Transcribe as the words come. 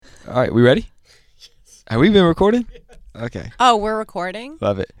All right, we ready? Yes. Have we been recording? Okay. Oh, we're recording?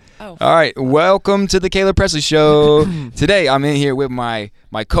 Love it. Oh. All right, welcome to the Caleb Presley Show. Today, I'm in here with my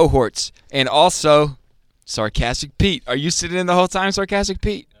cohorts and also Sarcastic Pete. Are you sitting in the whole time, Sarcastic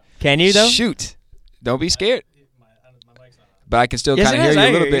Pete? Can you, though? Shoot. Don't be scared. But I can still kind of hear you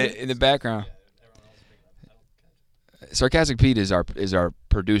a little bit in the background. Sarcastic Pete is our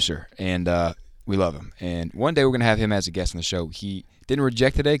producer, and we love him. And one day we're going to have him as a guest on the show. He didn't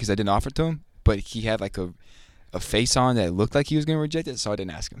reject today because I didn't offer it to him, but he had like a face on that looked like he was going to reject it, so I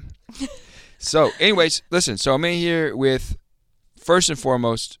didn't ask him. So, anyways, listen. So I'm in here with, first and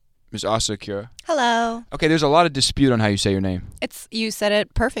foremost, Ms. Asa Akira. Hello. Okay, there's a lot of dispute on how you say your name. You said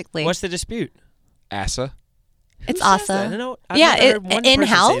it perfectly. What's the dispute? Asa. It's Asa. No, Yeah,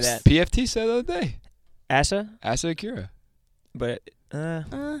 in-house? PFT said the other day. Asa? Asa Akira. But,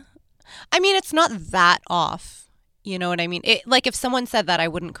 I mean, it's not that off. You know what I mean? Like, if someone said that, I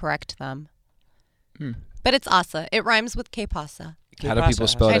wouldn't correct them. But it's Asa. It rhymes with K-Pasa. How do people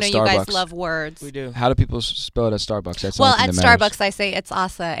spell it at Starbucks? I know you guys love words. We do. How do people spell it at Starbucks? That's well, at Starbucks, I say it's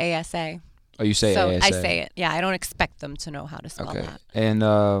Asa, A-S-A. Oh, you say so ASA. I say it. Yeah, I don't expect them to know how to spell that. And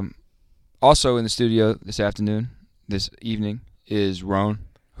also in the studio this evening, is Rone,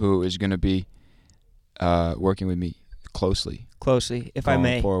 who is going to be working with me closely, if I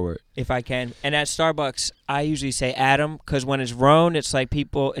may, forward. If I can. And at Starbucks, I usually say Adam, because when it's Rone, it's like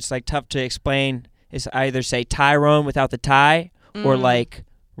tough to explain. It's either say Tyrone without the tie, or like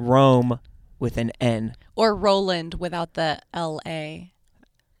Rome with an N. Or Roland without the L-A.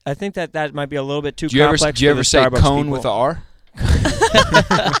 I think that might be a little bit too Do complex. you ever say Starbucks cone people. with an R?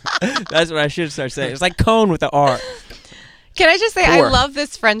 That's what I should start saying. It's like cone with an R. Can I just say, I love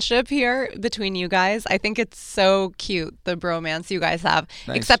this friendship here between you guys. I think it's so cute, the bromance you guys have.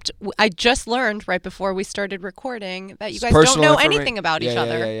 Nice. Except I just learned right before we started recording that you guys don't know anything about each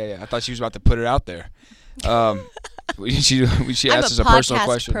other. Yeah. I thought she was about to put it out there. She asked us a personal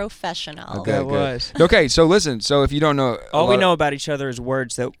question. I'm a podcast professional. Okay, that was. Okay, so listen. So if you don't know, all we know about each other is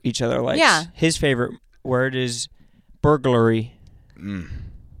words that each other likes. Yeah. His favorite word is burglary.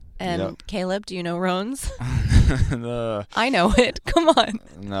 And Caleb, do you know Rone's? No. I know it. Come on.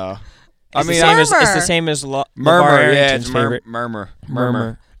 No. It's the same as murmur. Yeah, it's favorite. Murmur.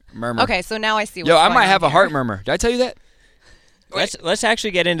 Okay, so now I see what's Yo, I going might on have a here. heart murmur. Did I tell you that? Let's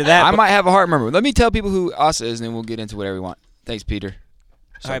actually get into that. I might have a heart murmur. Let me tell people who Asa is, and then we'll get into whatever we want. Thanks, Peter.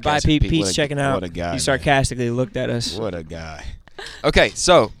 All right, bye, Pete. Pete's checking out. What a guy. He sarcastically looked at us. What a guy. Okay,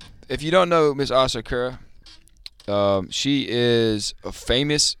 so if you don't know Miss Asa Akira, she is a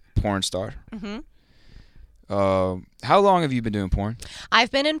famous porn star. How long have you been doing porn? I've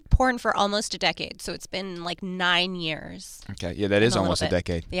been in porn for almost a decade, so it's been like 9 years. Okay, yeah, that is almost a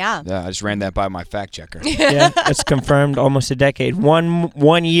decade. Yeah. Yeah, I just ran that by my fact checker. Yeah, it's confirmed, almost a decade.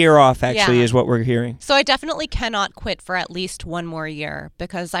 One year off, actually, is what we're hearing. So I definitely cannot quit for at least one more year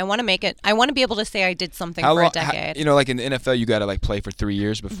because I want to make it. I want to be able to say I did something for a decade. Like in the NFL, you got to like play for 3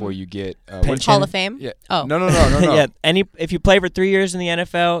 years before you get Hall of Fame. Yeah. Oh. No. Yeah. If you play for 3 years in the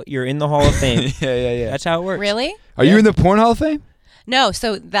NFL, you're in the Hall of Fame. Yeah. That's how it works. Really? Are you in the Porn Hall of Fame? No,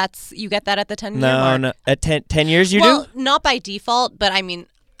 so you get that at the 10-year mark. No. At 10 years you do? Well, not by default, but I mean,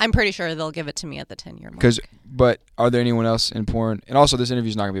 I'm pretty sure they'll give it to me at the 10-year mark. But are there anyone else in porn? And also, this interview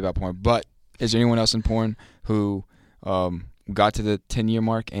is not going to be about porn, but is there anyone else in porn who got to the 10-year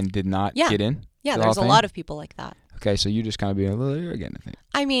mark and did not get in? Yeah, there's a lot of people like that. Okay, so you just kind of being a little arrogant, I think.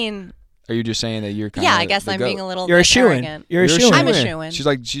 I mean... Are you just saying that you're kind of... Yeah, I guess I'm being a little You're bit arrogant. You're a shoo-in. I'm a shoo-in.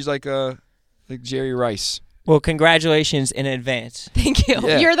 She's like Jerry Rice. Well, congratulations in advance. Thank you.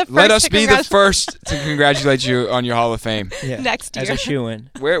 Yeah. You're the first. Let us be the first to congratulate you on your Hall of Fame. Yeah. Next year. As a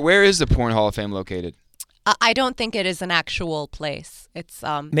shoo-in. Where is the Porn Hall of Fame located? I don't think it is an actual place. It's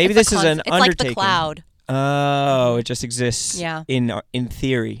maybe it's this is an undertaking. It's like the cloud. Oh, it just exists. Yeah. In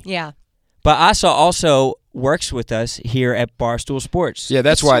theory. Yeah. But Asa also works with us here at Barstool Sports. Yeah,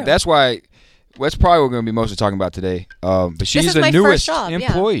 that's why. That's probably what we're going to be mostly talking about today. But she's the newest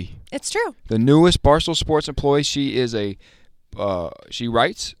employee. Yeah. It's true. The newest Barstool Sports employee. She is she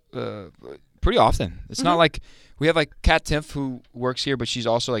writes pretty often. It's not like we have like Kat Timpf who works here, but she's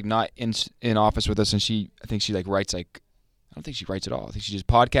also like not in office with us, and I think she like writes like, I don't think she writes at all. I think she just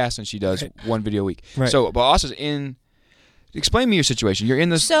podcasts and she does one video a week. Right. So, but Asa's in. Explain me your situation. You're in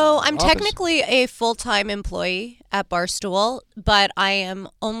this. So I'm office. technically a full-time employee at Barstool, but I am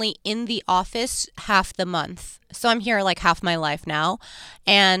only in the office half the month. So I'm here like half my life now.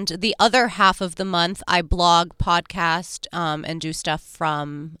 And the other half of the month, I blog, podcast, and do stuff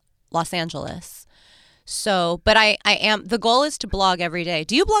from Los Angeles. So, but the goal is to blog every day.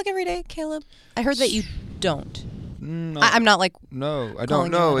 Do you blog every day, Caleb? I heard that you don't. I'm not like No, I calling don't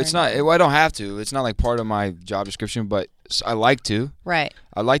you know. out or It's not. anything. I don't have to. It's not like part of my job description, but I like to. right.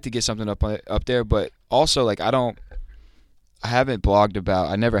 I like to get something up there, but also like I haven't blogged about.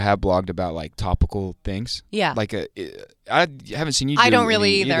 I never have blogged about like topical things. Yeah. Like I haven't seen you. I do don't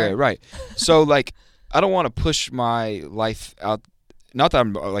really any either. Right. So like I don't want to push my life out. Not that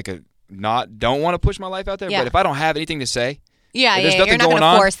I'm like don't want to push my life out there, Yeah. but if I don't have anything to say, Yeah, if there's yeah. nothing You're not going gonna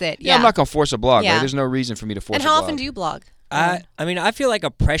on, force it. I'm not gonna force a blog. Yeah. Right? There's no reason for me to force. And a how blog. often do you blog? I mean, I feel like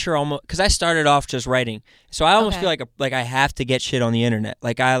a pressure almost because I started off just writing, so I almost Okay. feel like I have to get shit on the internet.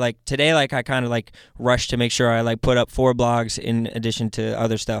 Like today, like I kind of like rush to make sure I like put up 4 blogs in addition to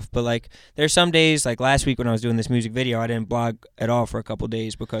other stuff. But like there's some days, like last week when I was doing this music video, I didn't blog at all for a couple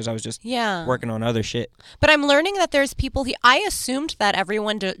days because I was just Yeah. working on other shit. But I'm learning that there's people I assumed that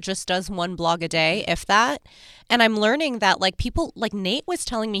everyone just does 1 blog a day, if that. And I'm learning that like people like Nate was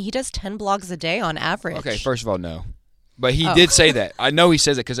telling me he does 10 blogs a day on average. Okay, first of all, no. But he Oh. did say that. I know he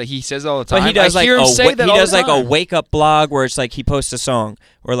says it because he says it all the time. But he does I like hear him say that he all does the like a time. wake up blog where it's like he posts a song,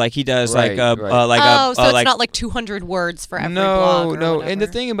 or like he does Right, right. So it's like not like 200 words for every blog. No. Or And the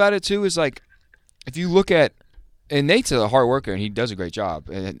thing about it too is like, if you look at, and Nate's a hard worker and he does a great job.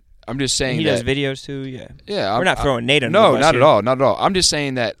 And I'm just saying he that does videos too. Yeah, Yeah, we're not throwing Nate under No, the bus not here. at all, not at all. I'm just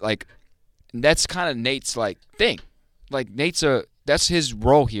saying that like, that's kind of Nate's like thing. Like that's his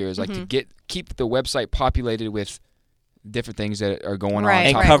role here is like to keep the website populated with different things that are going Right, on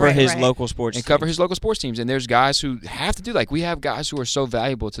and top cover of it. his local sports and team. cover his local sports teams. And there's guys who have to do like we have guys who are so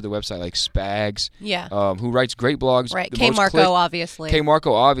valuable to the website, like Spags, Yeah. who writes great blogs. Right. the K most Marco, clicked. obviously. K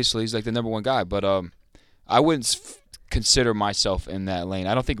Marco obviously is like the #1 guy, but I wouldn't consider myself in that lane.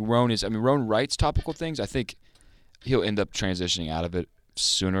 I don't think Rone is. I mean, Rone writes topical things. I think he'll end up transitioning out of it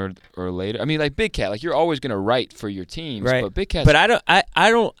sooner or later. I mean, like Big Cat, like you're always gonna write for your teams, Right. But Big Cat. But I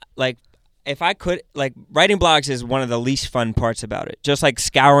don't like. If I could, like, writing blogs is one of the least fun parts about it. Just like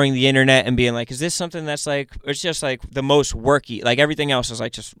scouring the internet and being like, is this something that's like, it's just like the most worky. Like everything else is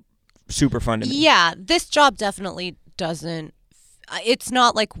like just super fun to me. Yeah, this job definitely doesn't. It's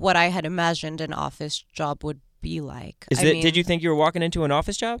not like what I had imagined an office job would be like. Did you think you were walking into an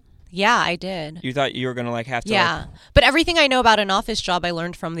office job? Yeah, I did. You thought you were gonna like have to. Yeah, Like, but everything I know about an office job, I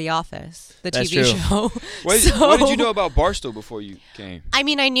learned from The Office, the That's TV true. show. what did you know about Barstool before you came? I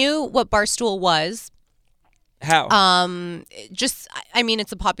mean, I knew what Barstool was. how? I mean,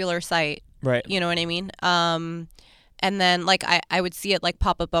 it's a popular site. right. You know what I mean? And then like I would see it like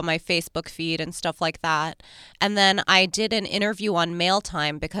pop up on my Facebook feed and stuff like that. And then I did an interview on Mail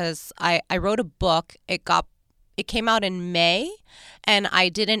Time because I wrote a book. It came out in May, and I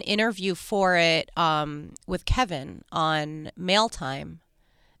did an interview for it with Kevin on Mail Time.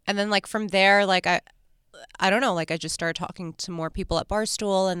 And then like from there, like I don't know, like I just started talking to more people at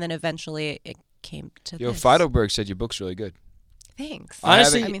Barstool, and then eventually it came to Yo, this. Feidelberg said your book's really good. Thanks.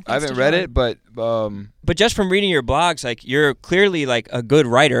 Honestly, I haven't read it, but But just from reading your blogs, like you're clearly like a good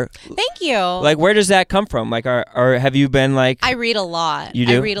writer. Thank you. Like, where does that come from? Like, or have you been like? I read a lot. You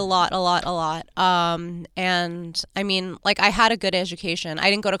do? I read a lot. And I mean, like I had a good education. I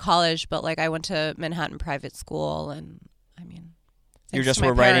didn't go to college, but like I went to Manhattan private school, and I mean, You thanks just to my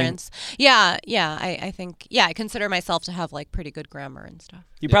were writing? parents. Yeah. I think I consider myself to have like pretty good grammar and stuff.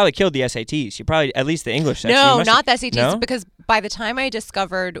 You probably killed the SATs. You probably at least the English section. You No, must not the have- SATs, No? because by the time I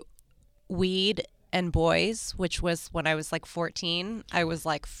discovered weed and boys, which was when I was like 14, I was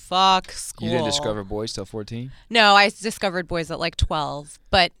like, fuck school. you didn't discover boys till 14. No, I discovered boys at like 12,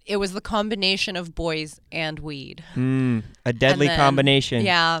 but it was the combination of boys and weed. A deadly And then- combination.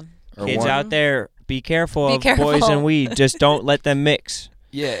 Yeah. Or Kids one. out there, be careful Be of careful. boys and weed. Just don't let them mix,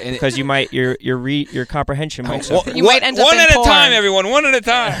 Yeah, and because you might your comprehension might suffer. You might end up one in at porn. a time, everyone. One at a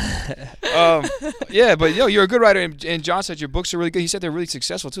time. Yeah, but you're a good writer, and John said your books are really good. He said they're really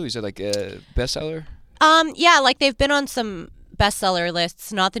successful too. He said like bestseller. Yeah, like they've been on some bestseller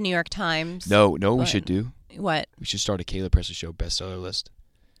lists, not the New York Times. No, we But- should do. What? We should start a Caleb Presser Show bestseller list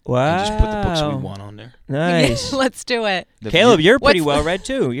Wow. and just put the books we want on there. Nice. Let's do it. Caleb, you're pretty What's- well read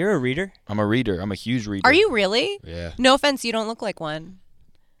too. You're a reader. I'm a reader. I'm a huge reader. Are you really? Yeah. No offense, you don't look like one.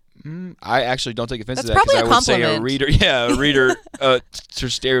 I actually don't take offense That's to that because I probably a would say a compliment. reader. Yeah, a reader.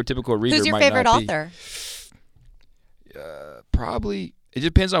 Stereotypical reader. Who's your might favorite not be. author? Probably. It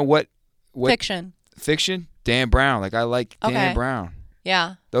depends on what Fiction. fiction. Dan Brown. Like I like Okay. Dan Brown.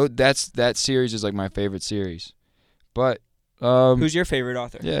 Yeah. Though that series is like my favorite series. But Who's your favorite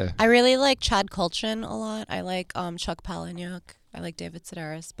author? yeah. I really like Chad Kultgen a lot. I like Chuck Palahniuk. I like David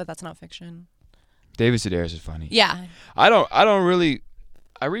Sedaris, but that's not fiction. David Sedaris is funny. Yeah. I don't really.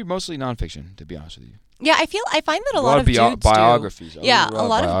 I read mostly nonfiction, to be honest with you. Yeah, I find that a lot of dudes biographies. do. Yeah, a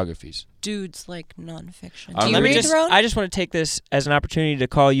lot of biographies. Dudes like nonfiction. Do you read, Rone? I just want to take this as an opportunity to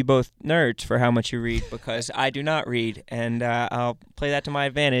call you both nerds for how much you read, because I do not read, and I'll play that to my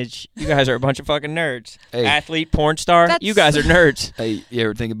advantage. You guys are a bunch of fucking nerds. Hey. Athlete, porn star, you guys are nerds. Hey, you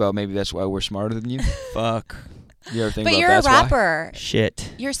ever think about maybe that's why we're smarter than you? Fuck. You ever think but about you're that's a rapper. Why?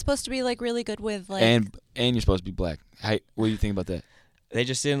 Shit. You're supposed to be like really good with like. And you're supposed to be black. Hey, what do you think about that? They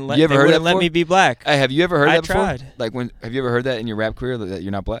just didn't let. You ever they heard wouldn't that let before? me be black. Hey, have you ever heard that before? I tried. Like have you ever heard that in your rap career that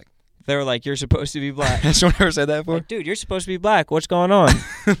you're not black? They were like, "You're supposed to be black." Has someone ever said that before? Like, dude, you're supposed to be black. What's going on?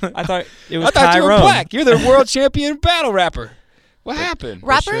 I thought it was I thought you were Tyrone. black. You're the world champion battle rapper. What happened?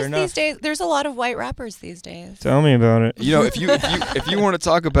 Rappers sure enough. these days, there's a lot of white rappers these days. Tell me about it. You know, if you want to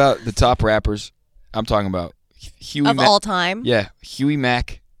talk about the top rappers, I'm talking about Huey Of Mac. all time. Yeah, Huey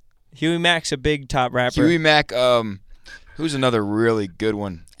Mac. Huey Mac's a big top rapper. Huey Mac. Who's another really good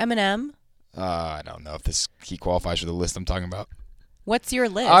one? Eminem. I don't know if he qualifies for the list I'm talking about. What's your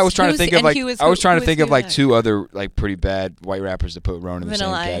list? I was trying to think of like Huey two other like pretty bad white rappers to put Rone in the same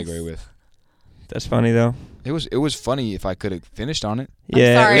Vanilla Ice. category with. That's funny though. It was funny if I could have finished on it.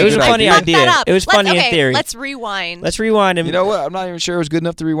 Yeah, sorry. it was a Good funny idea. idea. Fuck that up. It was funny in theory. Let's rewind. Let's rewind and You know what? I'm not even sure it was good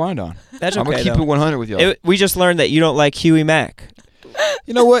enough to rewind on. That's I'm okay. gonna keep though. it 100 with y'all. We just learned that you don't like Huey Mac.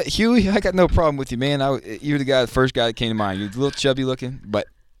 You know what, Huey? I got no problem with you, man. You're the first guy that came to mind. You're a little chubby looking, but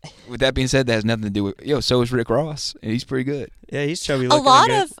with that being said, that has nothing to do with so is Rick Ross, and he's pretty good. Yeah, he's chubby a looking. lot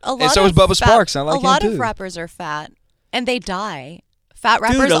and of a lot And so of is Bubba fat- Sparks. I like a him lot too. of rappers are fat, and they die. Fat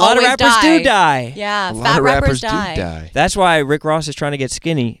rappers Dude, a lot of always rappers die. do die. Yeah, A lot fat of rappers die. do die. That's why Rick Ross is trying to get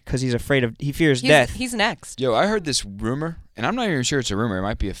skinny, because he fears death. He's next. Yo, I heard this rumor, and I'm not even sure it's a rumor. It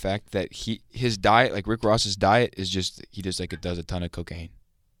might be a fact that his diet, like Rick Ross's diet, is just he just like does a ton of cocaine.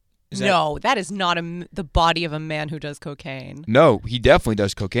 No, that is not the body of a man who does cocaine. No, he definitely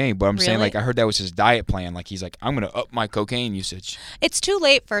does cocaine, but I'm saying Really? like I heard that was his diet plan. Like he's like, I'm gonna up my cocaine usage. It's too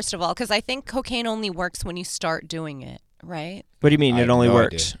late, first of all, because I think cocaine only works when you start doing it, right? What do you mean I it have only no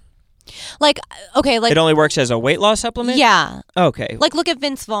works? Like, okay, like It only works as a weight loss supplement? yeah, Okay. like look at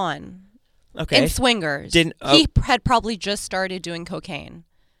Vince Vaughn Okay. in Swingers. He had probably just started doing cocaine.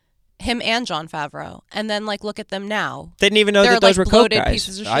 Him and Jon Favreau, and then like look at them now. Didn't even know They're that those like were coke bloated guys.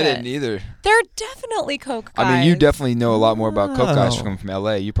 pieces of shit. I didn't either. They're definitely coke guys. I mean, you definitely know a lot more about coke guys Oh. coming from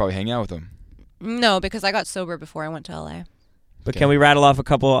LA. You probably hang out with them. No, because I got sober before I went to LA. But can we rattle off a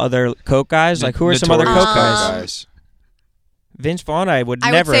couple other coke guys? Like who are some other Notorious coke guys? guys? Vince Vaughn, I would I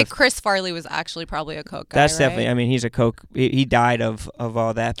never. would say have- Chris Farley was actually probably a coke guy. That's right? definitely. I mean, he's a coke. He died of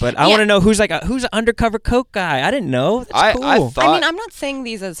all that. But I Yeah. want to know who's an undercover coke guy. I didn't know. That's cool. I thought. I mean, I'm not saying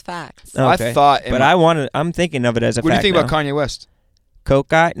these as facts. Okay. I thought. But I'm thinking of it as a What do you fact think now. about Kanye West? Coke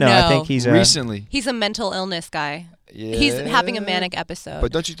guy? No, I No. think he's Recently, He's a mental illness guy. yeah. He's having a manic episode.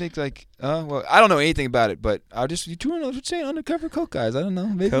 But don't you think like? Well, I don't know anything about it, but you two would say undercover coke guys. I don't know.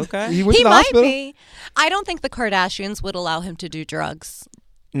 Maybe Coke guy? He went he to the might hospital. be. I don't think the Kardashians would allow him to do drugs.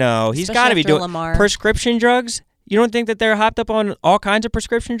 No, he's Especially got to be after doing Lamar. prescription drugs. You don't think that they're hopped up on all kinds of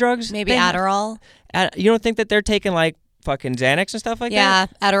prescription drugs? Maybe They- Adderall. You don't think that they're taking like fucking Xanax and stuff like that?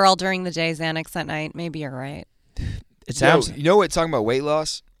 Yeah, Adderall during the day, Xanax at night. Maybe you're right. It sounds. You know what? Talking about weight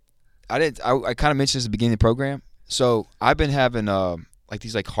loss, I kind of mentioned this at the beginning of the program. So I've been having like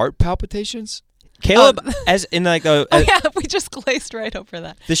these like heart palpitations. Caleb, as in like Oh yeah, we just glazed right over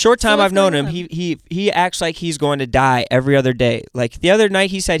that. the short time what's I've known going him, on? he acts like he's going to die every other day. Like the other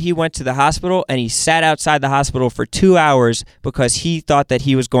night, he said he went to the hospital and he sat outside the hospital for 2 hours because he thought that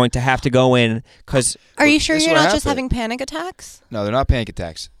he was going to have to go in. Because Are you sure This is you're what not just happened. having panic attacks? No, they're not panic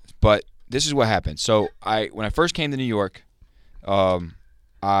attacks. But this is what happened. So when I first came to New York,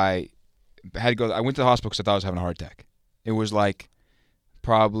 I had to go. I went to the hospital because I thought I was having a heart attack. It was like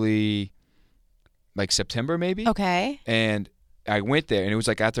probably like September maybe. Okay. And I went there, and it was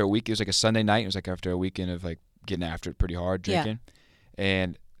like after a week. It was like a Sunday night. It was like after a weekend of like getting after it pretty hard, Yeah. drinking.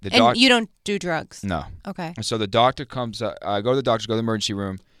 And the And doctor. you don't do drugs? No. Okay. And so the doctor comes. I go to the doctor, go to the emergency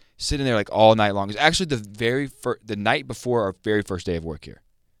room, sitting there like all night long. It's actually the night before our very first day of work here.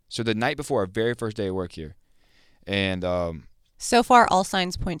 So the night before our very first day of work here, and So far, all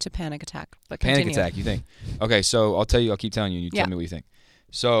signs point to panic attack. But panic continue. attack. You think? Okay, so I'll keep telling you. And you Yeah. tell me what you think.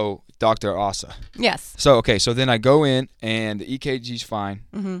 So Dr. Asa. Yes. So then I go in and the EKG's fine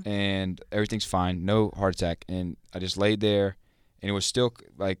Mm-hmm. and everything's fine, no heart attack, and I just laid there, and it was still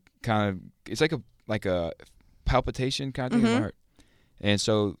like kind of it's like a palpitation kind of thing in my Mhm. heart, and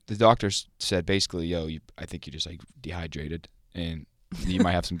so the doctor said basically, I think you're just like dehydrated, and you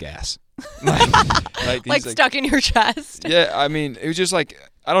might have some gas. Like stuck in your chest. Yeah, I mean, it was just like,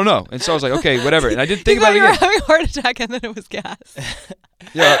 I don't know. And so I was like, okay, whatever. And I didn't think about it you were again. having a heart attack and then it was gas.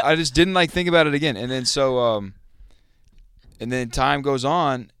 Yeah, I just didn't think about it again. And then and then time goes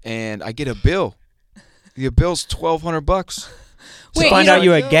on, and I get a bill. The bill's $1,200. To find out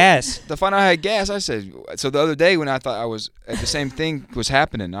you had gas. To find out I had gas, I said. So the other day when I thought I was the same thing was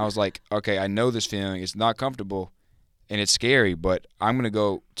happening, I was like, okay, I know this feeling. It's not comfortable. And it's scary, but I'm going to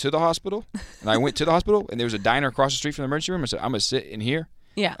go to the hospital. And I went to the hospital, and there was a diner across the street from the emergency room. I said, I'm going to sit in here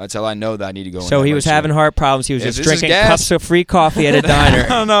until I know that I need to go in. So he was having heart problems. He was just drinking gas, cups of free coffee at a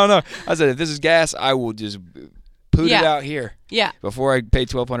diner. No. I said, if this is gas, I will just put it out here before I pay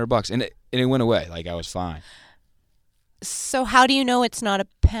 $1,200. And it went away. Like, I was fine. So how do you know it's not a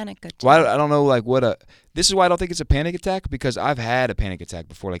panic attack? Well, I don't know, this is why I don't think it's a panic attack, because I've had a panic attack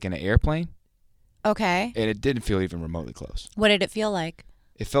before, like in an airplane. Okay. And it didn't feel even remotely close. What did it feel like?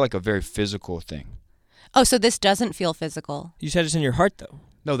 It felt like a very physical thing. Oh, so this doesn't feel physical. You said it's in your heart, though.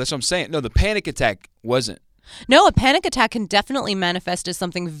 No, that's what I'm saying. No, the panic attack wasn't. No, a panic attack can definitely manifest as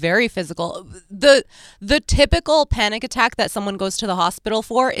something very physical. The typical panic attack that someone goes to the hospital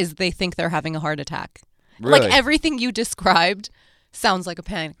for is they think they're having a heart attack. Really? Like everything you described sounds like a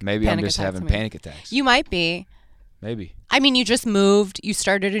panic. Maybe I'm just having panic attacks. You might be. Maybe. I mean, you just moved. You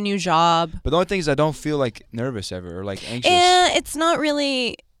started a new job. But the only thing is I don't feel like nervous ever or like anxious. It's not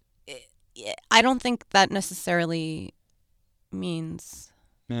really. I don't think that necessarily means.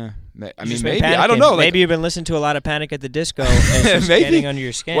 Yeah. I mean, maybe. I don't know. Maybe you've been listening to a lot of Panic at the Disco and it's just getting under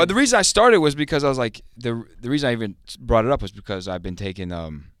your skin. Well, the reason I started was because I was like, the reason I even brought it up was because I've been taking,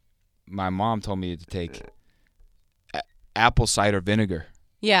 my mom told me to take apple cider vinegar.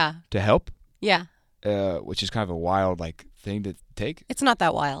 Yeah. To help. Yeah. Which is kind of a wild thing to take. It's not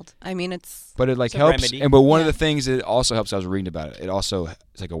that wild. I mean, it's. But it helps. Remedy. But one of the things that it also helps, I was reading about it. It also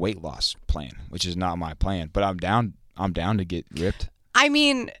it's like a weight loss plan, which is not my plan. But I'm down to get ripped. I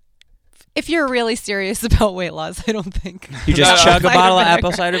mean, if you're really serious about weight loss, I don't think you just chug a bottle of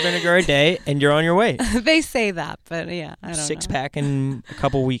apple cider vinegar a day, and you're on your way. They say that, but yeah, I don't know. 6-pack in a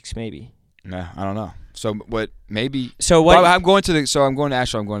couple weeks, maybe. Nah, I don't know. So what? Maybe. So what? Well, I'm going to the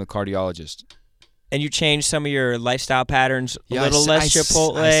cardiologist. And you changed some of your lifestyle patterns, a Yeah, little less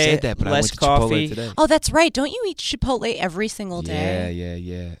Chipotle, I said that, but less I went to coffee. Chipotle today. Oh, that's right. Don't you eat Chipotle every single day?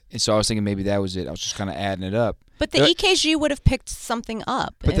 Yeah. And so I was thinking maybe that was it. I was just kind of adding it up. But the EKG would have picked something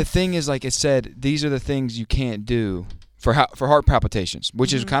up. But the thing is, like it said, these are the things you can't do for heart palpitations,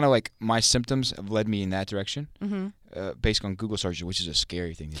 which is kind of like my symptoms have led me in that direction. Based on Google searches, which is a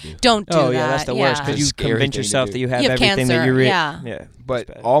scary thing to do. Don't do that. Oh yeah, that's the worst because you convince yourself that you have everything cancer, that you read. Yeah.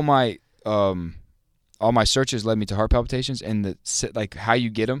 But all my searches led me to heart palpitations, and how you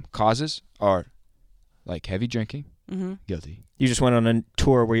get them causes are like heavy drinking, guilty. You just went on a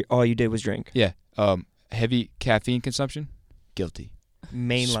tour where all you did was drink. Yeah. Heavy caffeine consumption, guilty.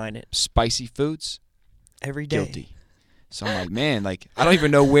 Mainline it. Spicy foods, every day. Guilty. So I'm like, man, I don't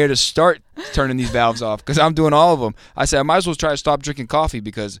even know where to start turning these valves off because I'm doing all of them. I said I might as well try to stop drinking coffee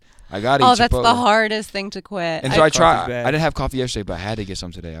because I got to eat Chipotle. Oh, that's the hardest thing to quit. And so I tried. I didn't have coffee yesterday, but I had to get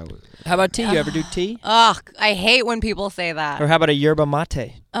some today. How about tea? You ever do tea? Ugh, I hate when people say that. Or how about a yerba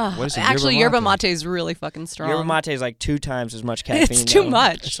mate? What is Actually, yerba mate is really fucking strong. Yerba mate is like 2 times as much caffeine. It's too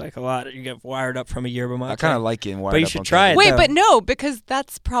much. It's like a lot. You get wired up from a yerba mate. I kind of like it. And but you should try it. Wait, but no, because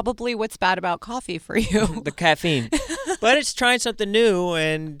that's probably what's bad about coffee for you. The caffeine. But it's trying something new,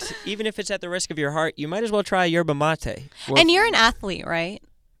 and even if it's at the risk of your heart, you might as well try yerba mate. Well, and you're an athlete, right?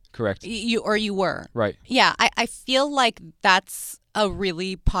 Correct. You were. Right. Yeah, I feel like that's a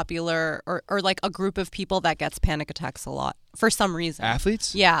really popular or like a group of people that gets panic attacks a lot for some reason.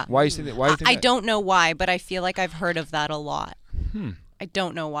 Athletes? Yeah. Why do you think that? Why do you think I that? don't know why, but I feel like I've heard of that a lot. I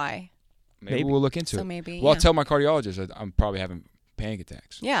don't know why. Maybe we'll look into it. So maybe. Well, I'll tell my cardiologist that I'm probably having panic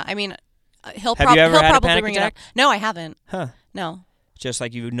attacks. Yeah, I mean, he'll Have you ever had a probably panic bring attack? it up. No, I haven't. Huh. No. Just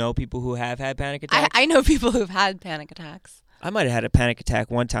like you know people who have had panic attacks? I know people who've had panic attacks. I might have had a panic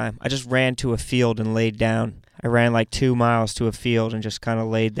attack one time. I just ran to a field and laid down. I ran like 2 miles to a field and just kind of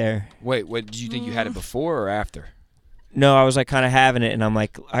laid there. Wait, what? Did you think you had it before or after? No, I was like kind of having it, and I'm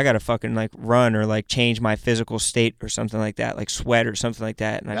like, I gotta fucking like run or like change my physical state or something like that, like sweat or something like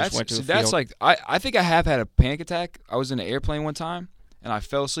that. And I just went to a field. That's like I think I have had a panic attack. I was in an airplane one time and I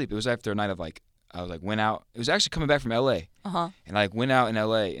fell asleep. It was after a night of I was went out. It was actually coming back from L.A. And I went out in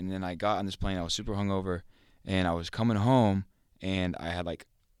L.A. and then I got on this plane. I was super hungover, and I was coming home. And I had like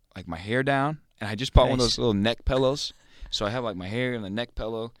my hair down, and I just bought one of those little neck pillows. So I have like my hair in the neck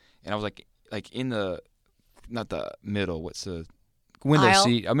pillow, and I was like in the, not the middle, what's the window aisle?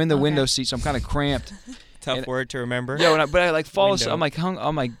 seat. I'm in the window seat, so I'm kind of cramped. Tough word to remember. Yeah, but I like fall asleep.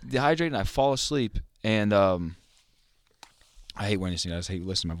 I'm like dehydrated and I fall asleep and I hate when you sing. I just hate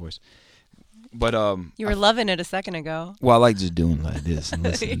listening to my voice. But you were loving it a second ago. Well, I like just doing like this and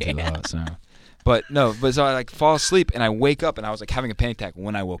listening to the sound. But so I like fall asleep and I wake up and I was like having a panic attack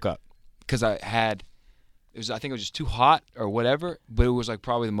when I woke up because I think it was just too hot or whatever, but it was like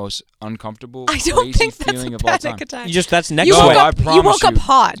probably the most uncomfortable, crazy feeling of all time. Attack. That's neck sweat. You woke up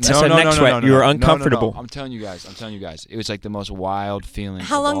hot. That's neck sweat. You were uncomfortable. No. I'm telling you guys. It was like the most wild feeling.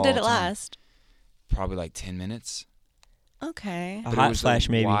 How long did it last? Probably like 10 minutes. Okay. A hot flash,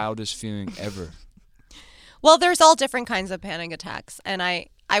 maybe. Wildest feeling ever. Well, there's all different kinds of panic attacks, and I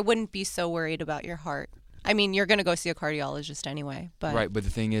wouldn't be so worried about your heart. I mean, you're going to go see a cardiologist anyway. But Right, but the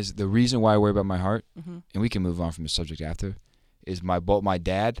thing is, the reason why I worry about my heart, and we can move on from the subject after, is my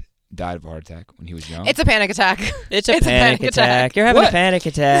dad died of a heart attack when he was young. It's a panic attack. It's a panic attack. You're having a panic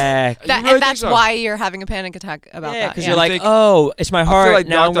attack. And that's why you're having a panic attack about that. Because you're like, it's my heart. I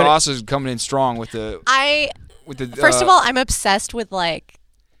feel like Dr. Asa's coming in strong with the... First of all, I'm obsessed with like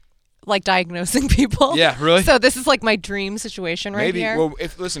diagnosing people. Yeah, really? So this is like my dream situation right here. Well,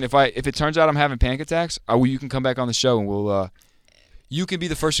 if it turns out I'm having panic attacks, you can come back on the show and we'll you can be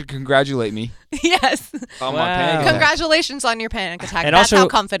the first to congratulate me. Yes. On my panic attack. Congratulations on your panic attack. And that's also, how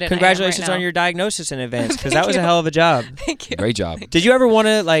confident congratulations I am right on your diagnosis in advance because that was a hell of a job. Thank you. Great job. Did you ever want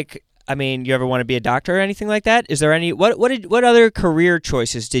to you ever want to be a doctor or anything like that? Is there any what other career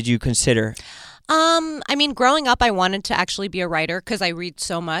choices did you consider? I mean, growing up, I wanted to actually be a writer because I read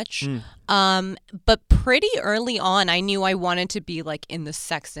so much. But pretty early on, I knew I wanted to be like in the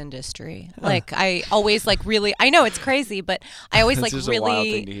sex industry. Like I always really, I know it's crazy, but I always like really a wild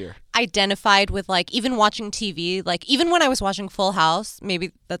thing to hear. Identified with like even watching TV, like even when I was watching Full House,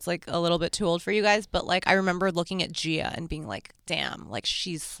 maybe that's like a little bit too old for you guys, but like I remember looking at Gia and being like, damn, like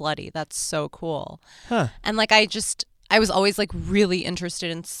she's slutty. That's so cool. And like I was always like really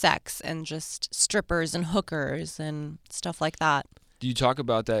interested in sex and just strippers and hookers and stuff like that. Do you talk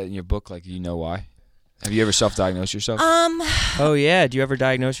about that in your book? Like, you know why? Have you ever self-diagnosed yourself? Oh yeah. Do you ever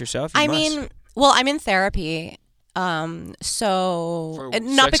diagnose yourself? I mean, well, I'm in therapy. So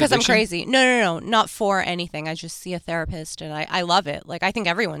not because I'm crazy. No, not for anything. I just see a therapist and I love it. Like I think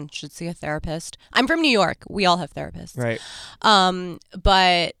everyone should see a therapist. I'm from New York. We all have therapists. Right.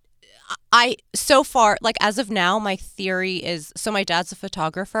 But so far, like as of now, my theory is, so my dad's a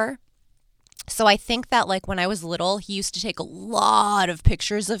photographer. So I think that like when I was little, he used to take a lot of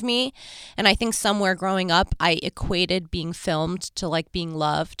pictures of me. And I think somewhere growing up, I equated being filmed to like being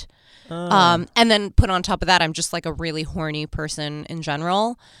loved. And then put on top of that, I'm just like a really horny person in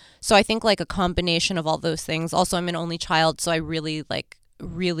general. So I think like a combination of all those things. Also, I'm an only child, so I really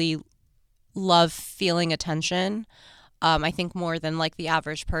love feeling attention. I think more than like the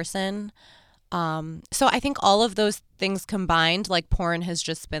average person. So I think all of those things combined, like porn has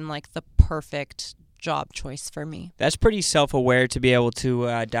just been like the perfect job choice for me. That's pretty self-aware to be able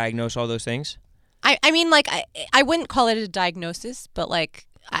to diagnose all those things. I mean, like I wouldn't call it a diagnosis, but like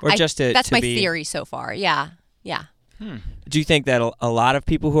that's my theory so far. Yeah. Do you think that a lot of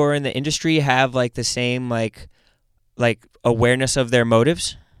people who are in the industry have like the same like awareness of their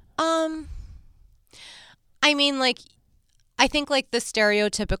motives? I mean, like, I think like the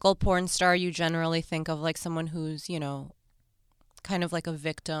stereotypical porn star, you generally think of like someone who's, you know, kind of like a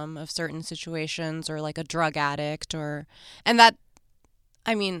victim of certain situations or like a drug addict and that,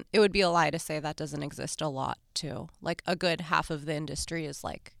 I mean, it would be a lie to say that doesn't exist a lot too. Like a good half of the industry is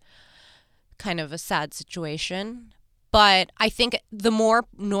like kind of a sad situation. But I think the more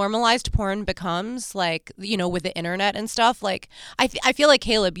normalized porn becomes, like, you know, with the internet and stuff, like I feel like,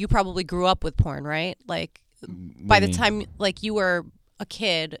 Caleb, you probably grew up with porn, right? Like by the time like you were a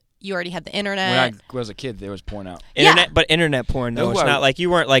kid, you already had the internet. When I was a kid, there was porn out. But internet porn though. It's not like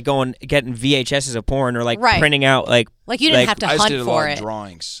you weren't like getting VHSs of porn or like printing out like you didn't have to hunt for it. I just did a lot of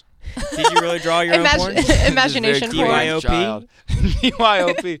drawings. Did you really draw your own porn? Imagination porn. BYOP?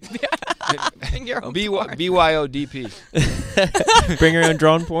 BYOP. BYODP. Bring your own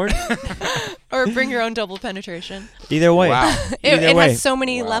drawn porn? Or bring your own double penetration. Either way. Wow. It has so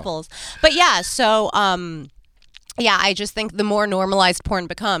many levels. But yeah, so yeah, I just think the more normalized porn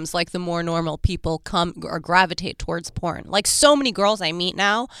becomes, like the more normal people come or gravitate towards porn. Like so many girls I meet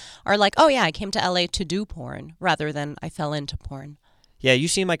now are like, oh yeah, I came to LA to do porn rather than I fell into porn. Yeah, you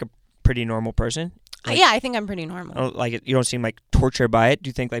seem like a pretty normal person. Like, yeah, I think I'm pretty normal. Like you don't seem like tortured by it. Do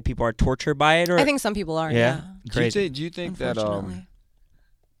you think like people are tortured by it? Or I think some people are. Yeah. Crazy. Do you think that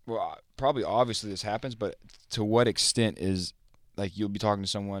well, probably obviously this happens, but to what extent is like you'll be talking to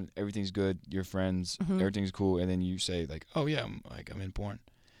someone, everything's good, you're friends, everything's cool, and then you say like, oh yeah, I'm in porn.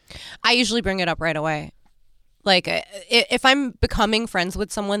 I usually bring it up right away. Like if I'm becoming friends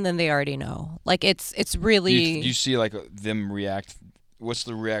with someone, then they already know. Like it's really. You see like them react. What's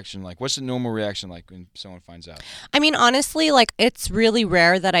the reaction like? What's the normal reaction like when someone finds out? I mean, honestly, like it's really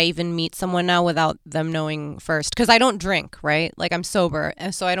rare that I even meet someone now without them knowing first, because I don't drink, right? Like I'm sober,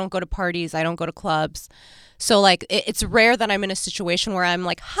 and so I don't go to parties, I don't go to clubs. So like it's rare that I'm in a situation where I'm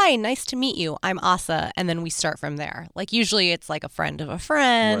like, "Hi, nice to meet you. I'm Asa," and then we start from there. Like usually it's like a friend of a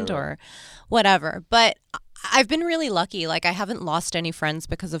friend or whatever. But I've been really lucky. Like I haven't lost any friends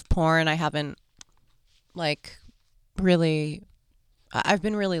because of porn. I haven't like really. I've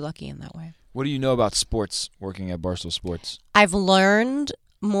been really lucky in that way. What do you know about sports working at Barstool Sports? I've learned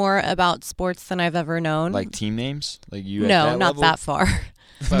more about sports than I've ever known. Like team names? Like you? No, at that not level? that far.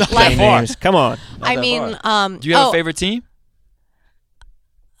 Not Team that far. names. Come on. Not I that mean, far. Do you have a favorite team?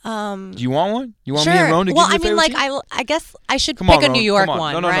 Do you want one? You want sure. me and Rone to give you a favorite like team? I guess I should Come pick on, a Rone. New York Come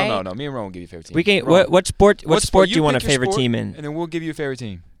on. one, No. right? Me and Rone will give you a favorite team. We can. Rone. What sport do you want a pick your favorite sport, team in? And then we'll give you a favorite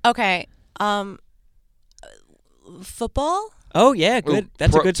team. Okay. Football? Oh yeah, good.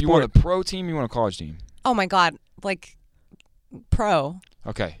 That's a good You want sport. a pro team? You want a college team? Oh my God! Like pro.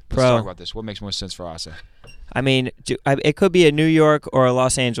 Okay, Pro. let's talk about this. What makes more sense for Asa? I mean, it could be a New York or a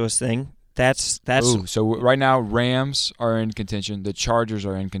Los Angeles thing. That's. Ooh, so right now Rams are in contention. The Chargers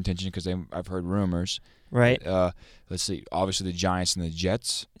are in contention because I've heard rumors. right. Let's see. Obviously the Giants and the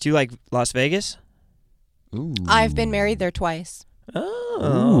Jets. Do you like Las Vegas? Ooh. I've been married there twice.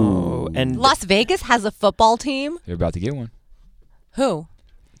 Oh, and Las Vegas has a football team. They're about to get one. Who?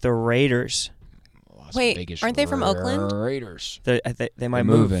 the Raiders. Las Wait, Vegas aren't they from Oakland? Raiders. They might They're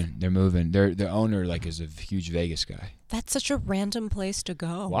move. moving. They're moving. Their owner is a huge Vegas guy. That's such a random place to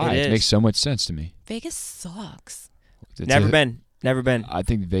go. Why? It It is. makes so much sense to me. Vegas sucks. Never been. I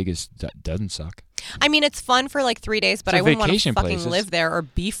think Vegas doesn't suck. I mean, it's fun for like 3 days, but It's a I wouldn't want to vacation fucking place. live there or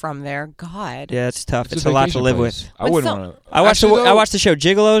be from there. God. Yeah, it's tough. It's a lot to live with. I wouldn't What's want to. I watched the show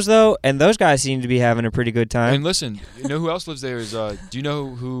Gigolos though, and those guys seem to be having a pretty good time. And listen, you know who else lives there? Is do you know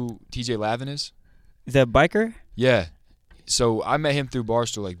who TJ Lavin is? The biker? Yeah. So I met him through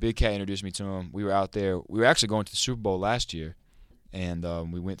Barstool. Like Big Cat introduced me to him. We were out there. We were actually going to the Super Bowl last year, and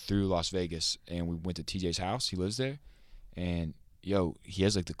we went through Las Vegas, and we went to TJ's house. He lives there, and he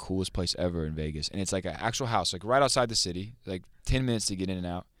has like the coolest place ever in Vegas, and it's like an actual house, like right outside the city, like 10 minutes to get in and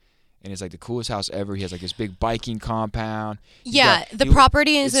out. And it's like the coolest house ever. He has like this big biking compound. Yeah, the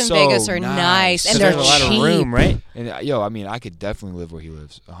properties in it's so Vegas are nice, and So they're there's a lot cheap. of room, right? And I mean, I could definitely live where he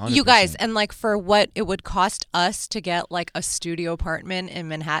lives. 100%. You guys, and like for what it would cost us to get like a studio apartment in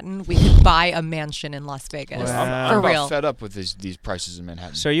Manhattan, we could buy a mansion in Las Vegas. Wow. I'm For about real. fed up with these prices in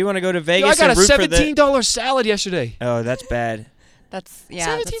Manhattan. So you want to go to Yo, Vegas I got and a root for the $17 salad yesterday. Oh, that's bad. That's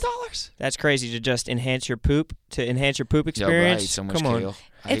yeah. $17. That's crazy to just enhance your poop experience. Yo, bro, I ate so much Come on. kale.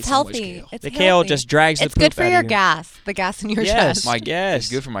 I ate It's so much healthy. kale. It's The kale healthy. just drags the It's poop good for out of your you. gas. The gas in your Yes. chest. Yes. It's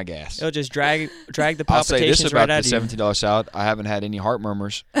good for my gas. It'll just drag the I'll say palpitations this right about out the of you. $17 salad. I haven't had any heart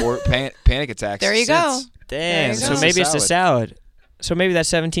murmurs or panic attacks. There you go. since. Damn. There you So go. maybe it's the salad. So maybe that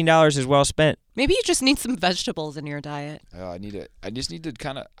 $17 is well spent. Maybe you just need some vegetables in your diet. I just need to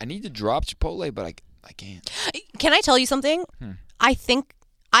drop Chipotle, but I can't. Can I tell you something? I think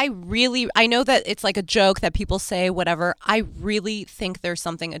I know that it's like a joke that people say, whatever. I really think there's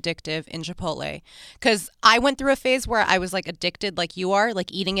something addictive in Chipotle. Because I went through a phase where I was like addicted like you are,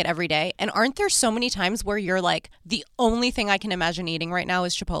 like eating it every day. And aren't there so many times where you're like, the only thing I can imagine eating right now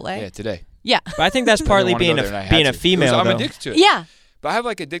is Chipotle? Yeah, today. Yeah. But I think that's partly wanna go being there and I had being a to. female. I'm though. addicted to it. Yeah. But I have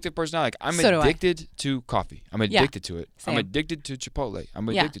like addictive personality. Like, I'm So do I. addicted to coffee. I'm addicted to it. Same. I'm addicted to Chipotle. I'm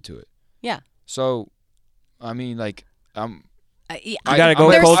Yeah. addicted to it. Yeah. So, I mean, like, You gotta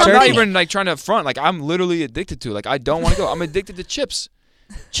go There's cold I'm not turkey. even like trying to front. Like, I'm literally addicted to it. Like, I don't want to go. I'm addicted to chips.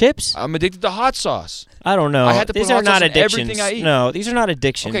 Chips? I'm addicted to hot sauce. I don't know. I had to These put are hot not sauce in addictions. everything I eat. No, these are not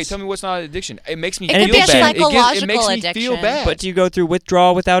addictions. Okay, tell me what's not an addiction. It makes me It feel could be a bad. psychological it makes me feel addiction. bad. But do you go through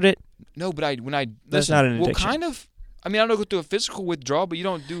withdrawal without it? No, but when I That's listen, not an well, addiction. kind of. I mean, I don't go through a physical withdrawal, but you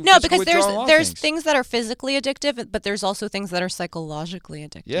don't do No, physical because withdrawal on a lot of there's things. things that are physically addictive, but there's also things that are psychologically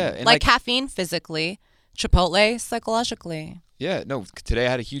addictive. Yeah, and like like- caffeine physically, Chipotle psychologically. Yeah, no. Today I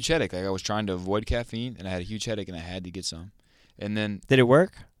had a huge headache. Like I was trying to avoid caffeine, and I had a huge headache, and I had to get some. And then Did it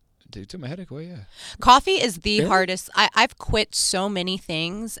work? it took my headache away. Yeah. Coffee is the Really? hardest. I've quit so many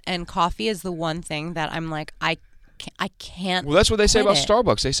things, and coffee is the one thing that I'm like, I can't. Well, that's what they say quit about it.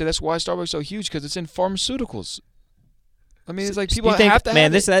 Starbucks. They say that's why Starbucks is so huge because it's in pharmaceuticals. I mean, it's like people You think, have to man,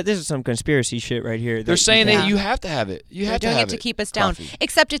 have this it. this is some conspiracy shit right here. They're saying Yeah. that you have to have it. You They're have to doing have it to keep us down. Coffee.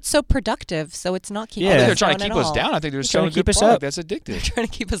 Except it's so productive, so it's not keeping Yeah. I think us they're trying down to keep at us all. down. I think they're They're selling trying a to keep good us product. up. That's They're addictive. trying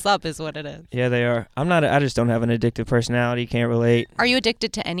to keep us up, is what it is. Yeah, they are. I just don't have an addictive personality. Can't relate. Are you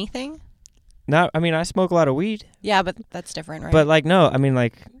addicted to anything? Not. I mean, I smoke a lot of weed. Yeah, but that's different, right? But like, no. I mean,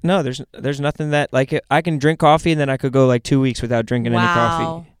 like, no. There's nothing that like I can drink coffee and then I could go like 2 weeks without drinking any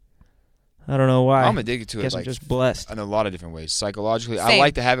coffee. I don't know why. I'm addicted to it. Guess Like, I'm just blessed. in a lot of different ways. Psychologically, I Same.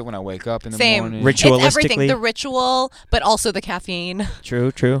 like to have it when I wake up in the Same. morning. It's It's everything. Ritualistically. The ritual, but also the caffeine.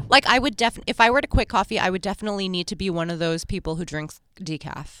 True. Like I would if I were to quit coffee, I would definitely need to be one of those people who drinks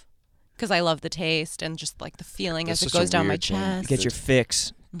decaf. Because I love the taste and just like the feeling That's as it such a goes down my weird thing. chest. Get your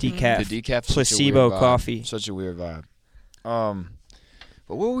fix. Decaf. The decaf Placebo coffee. Such a weird vibe.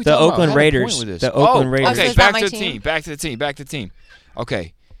 But what were we The talking Oakland about? I had a point Raiders. with this. The Oakland Raiders. Okay, So is that back my to the team? team. Back to the team.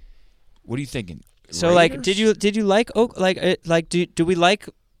 Okay, what are you thinking? So like, Raiders? did you like do we like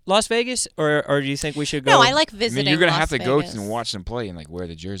Las Vegas or do you think we should go? No, I like I visiting. mean, you're gonna Las have to go Vegas. and watch them play and like wear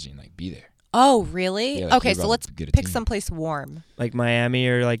the jersey and like be there. Oh, really? Yeah, like, okay, you're so about let's to get a pick team. someplace warm. like Miami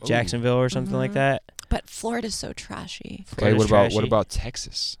or like Ooh. Jacksonville or something like that. But Florida's so trashy. Okay, what Florida's trashy. about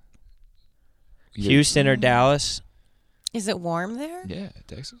Texas? Houston or Dallas? Is it warm there? Yeah,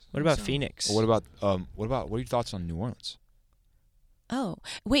 Texas. What about So- Phoenix? Or what are your thoughts on New Orleans? Oh,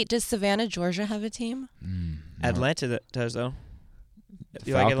 wait, does Savannah, Georgia have a team? No. Atlanta does though.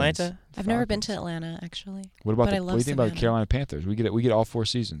 You Falcons. like Atlanta? I've never been to Atlanta, actually. What about But I what love do you think about the Savannah. Carolina Panthers? We get all 4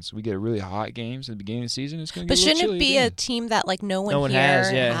 seasons. We get really hot games at the beginning of the season. It's gonna But get a little shouldn't it chilly be at a the team that like no one, No one here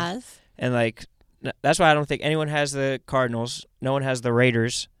has, yeah. has? And like that's why I don't think anyone has the Cardinals. No one has the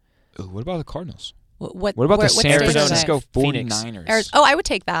Raiders. end. Ooh, what about the Cardinals? What What about where- the what San state are they? Francisco Phoenix. 49ers? Oh, I would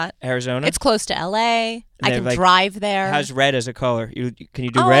take that. Arizona. It's close to LA. I they can have, like, drive there. How's red as a color? Can you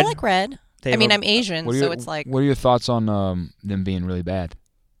do oh, red? I like red. They I have mean, a- I'm Asian, What are so your- it's like, What are your thoughts on them being really bad?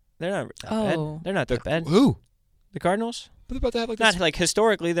 They're not that Oh. bad. They're not that bad. Who? The Cardinals? What about to have like Not this? like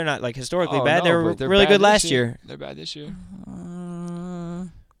historically, they're not like historically Oh, bad. no, they were but they're really bad good this last year. They're bad this year.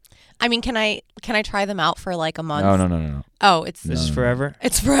 I mean, can I try them out for like a month? No. Oh, it's This is No. forever.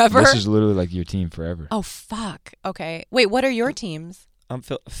 it's forever. This is literally like your team forever. Oh fuck. Okay. Wait, what are your teams? I'm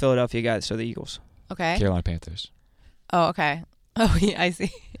Philadelphia guys, so the Eagles. Okay. Carolina Panthers. Oh, okay. Oh, yeah, I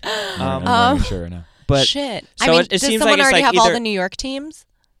see. Um, I'm not sure right now. But Shit. so I mean, it does seems someone like it's already like have all either- the New York teams?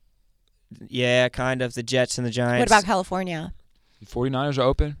 yeah, kind of the Jets and the Giants. What about California? The 49ers are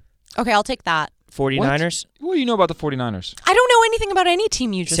open. Okay, I'll take that. 49ers? What do you know about the 49ers? I don't know anything about any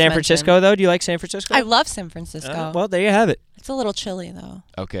team you just San mentioned. Francisco though? Do you like San Francisco? I love San Francisco. Well, there you have it. It's a little chilly though.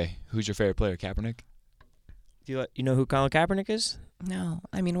 Okay, who's your favorite player? Kaepernick? Do you know who Colin Kaepernick is? No,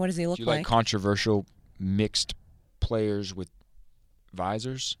 I mean, what does he look Do you like like? controversial mixed players with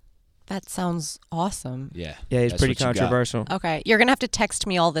visors? That sounds awesome. Yeah. Yeah, he's that's pretty what you got. controversial. Okay, you're gonna have to text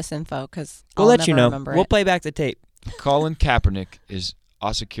me all this info because We'll let you know. Remember We'll it. play back the tape. Colin Kaepernick is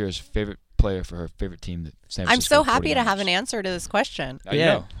Asa Akira's favorite player for her favorite team, the San I'm Francisco so happy to 49ers. have an answer to this question. Now you Yeah.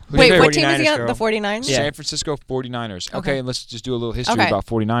 know. Who's Wait, your what favorite? team is he 49ers on? girl. The 49ers? Yeah. San Francisco 49ers. Okay. Okay, and let's just do a little history Okay. about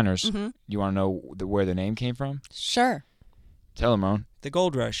 49ers. Mm-hmm. You want to know where the name came from? Sure. Tell them, Ron. The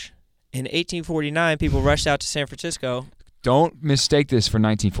Gold Rush. In 1849, people rushed out to San Francisco. Don't mistake this for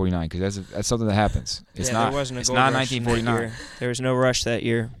 1949 because that's something that happens. It's Yeah, not. There wasn't a it's gold not rush in that 1949. year. There was no rush that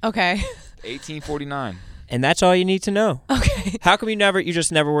year. Okay. 1849. And that's all you need to know. Okay. How come you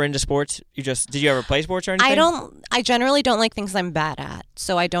just never were into sports? Did you ever play sports or anything? I generally don't like things I'm bad at,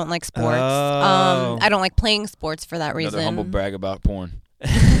 so I don't like sports. Oh. I don't like playing sports for that reason. Another humble brag about porn.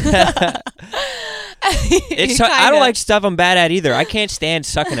 I don't like stuff I'm bad at either. I can't stand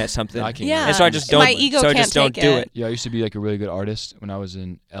sucking at something. I can. Yeah. And so I just don't. My ego so I can't just don't take do it. it. Yeah, I used to be like a really good artist when I was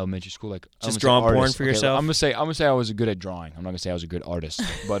in elementary school. Like I'm Just gonna say drawing porn artist. for Okay, yourself? I'm gonna say I was good at drawing. I'm not gonna say I was a good artist,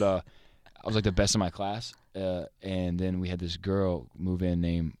 but I was like the best in my class. And then we had this girl move in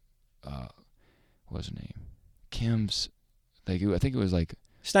named what was her name? Kim's. Like I think it was like.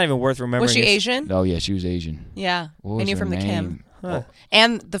 It's not even worth remembering. Was she It's- Asian? Oh yeah, she was Asian. Yeah. What was I knew her from the Kim. name? Huh.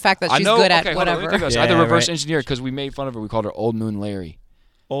 And the fact that I she's know. good Okay, at hold on, let me whatever. think about this. I had to Yeah, reverse right. engineer because we made fun of her. We called her Old Moon Larry.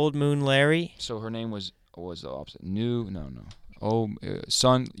 Old Moon Larry. So her name was what was the opposite? Young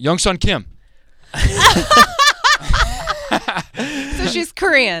Son Kim. So she's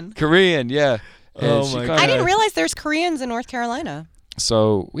Korean. Korean, yeah. Oh And she my kinda- I didn't realize there's Koreans in North Carolina.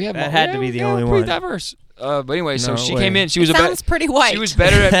 So we have That had to be the only pretty one. diverse. But anyway, so No she way. came in. She was Sounds pretty white. She was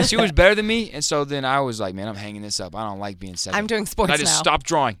better. She was better than me, and so then I was like, man, I'm hanging this up. I don't like being second. I'm doing sports And I just now. stopped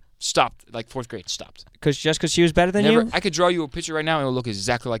drawing. Stopped like 4th grade. Stopped. Because she was better than Never. you. I could draw you a picture right now, and it'll look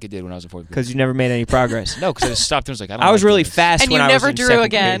exactly like it did when I was in 4th grade. Because you never made any progress. No, because I just stopped and was like, I don't. I was like really this. fast And when you I was never in drew second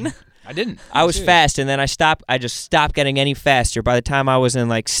again. grade. I didn't. I was Serious. fast, and then I just stopped getting any faster. By the time I was in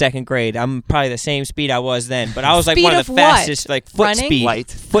like 2nd grade, I'm probably the same speed I was then. But I was like Speed one of of the what? fastest, like foot Running? speed. Light.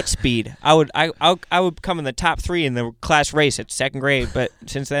 Foot speed. I would come in the top 3 in the class race at 2nd grade. But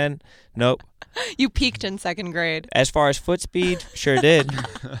since then, nope. You peaked in 2nd grade. As far as foot speed, sure did.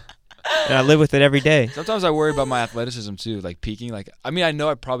 and I live with it every day. Sometimes I worry about my athleticism too, like peaking. Like, I mean, I know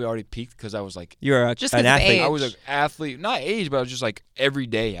I probably already peaked because I was like, You're Just 'cause an of athlete. age. I was an athlete, not age, but I was just like every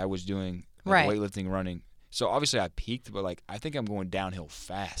day I was doing like, Right. weightlifting, running. So obviously I peaked, but like I think I'm going downhill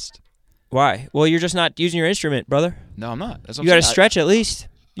fast. Why? Well, you're just not using your instrument, brother. No, I'm not. That's what You got to I'm saying. stretch at least.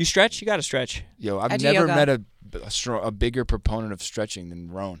 You stretch, you got to stretch. Yo, I I've do never yoga. met a bigger proponent of stretching than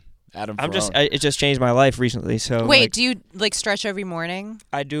Rone. Adam. It just changed my life recently. So Wait, like, do you like stretch every morning?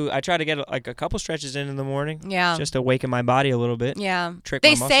 I do. I try to get like a couple stretches in the morning, Yeah. just to awaken my body a little bit. Yeah. Trick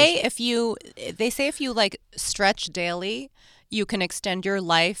They my say muscles. if you like stretch daily, you can extend your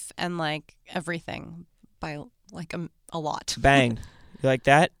life and like everything by like a lot. Bang. You like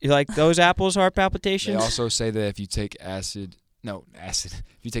that? You like those apples heart They palpitations? also say that if you take if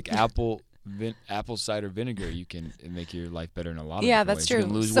you take apple cider vinegar, you can make your life better in a lot of Yeah, different that's ways. true. You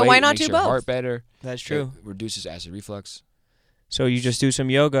can lose So weight, why it not makes do your both? heart better. That's true. It reduces acid reflux. So you just do some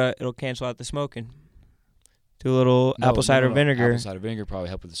yoga, it'll cancel out the smoking. Do a little apple cider vinegar. Apple cider vinegar probably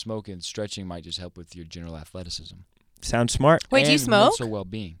help with the smoking. Stretching might just help with your general athleticism. Sounds smart. Wait, do you And smoke? Mental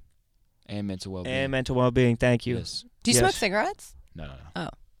well-being. And mental well-being. And mental well-being. Thank you. Yes. Do you Yes. smoke cigarettes? No.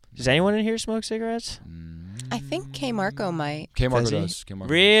 Does anyone in here smoke cigarettes? I think K Marco might. K Marco Does he? does. K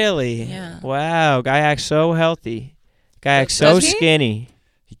Marco Really? Yeah. Wow. Guy acts so healthy. Guy acts Does so he? skinny.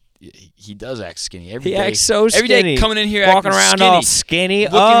 He does act skinny every He day. acts so Every skinny. day coming in here Walking acting around skinny. all skinny.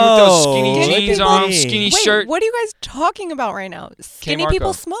 Looking with those skinny Skinny jeans people- on, skinny Wait, shirt. what are you guys talking about right now? Skinny Marco.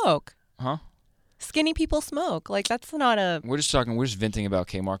 people smoke. Huh? Skinny people smoke. Like that's not a. We're just venting about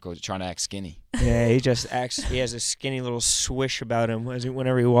K Marco trying to act skinny. Yeah, he just acts. He has a skinny little swish about him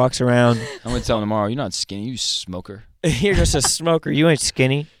whenever he walks around. I'm gonna tell him tomorrow, you're not skinny, you smoker. You're just a smoker. You ain't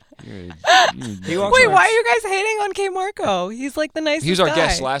skinny. He walks Wait, around- why are you guys hating on K Marco? He's like the nicest He was our guy.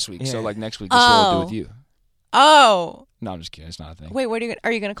 guest last week, so Yeah. like next week this is what we'll do Oh. with you. Oh, No, I'm just kidding. It's not a thing. wait. What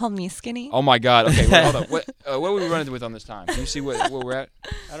are you gonna call me skinny? Oh my God. Okay, wait, hold on. What are we running with on this time? Can you see where we're at?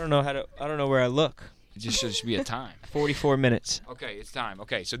 I don't know where I look. It just should be a time. 44 minutes. Okay, it's time.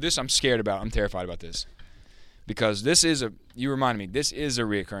 Okay, so this I'm scared about. I'm terrified about this because you reminded me. This is a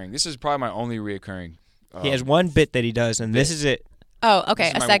reoccurring. This is probably my only reoccurring. He has one bit that he does, and this is it. Oh, okay.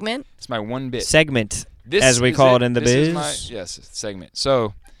 This is A my- segment. It's my one bit. Segment, This as we is call it in the This is biz. yes, segment.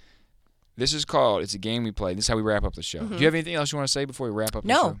 So this is called. It's a game we play. This is how we wrap up the show. Do you have anything else you want to say before we wrap up?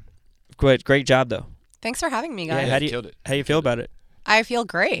 No. The show? Great job, though. Thanks for having me, guys. Yeah, how do you killed it. How you feel about it? I feel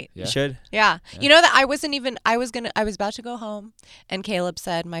great. Yeah. You should. Yeah. You know that I was about to go home and Caleb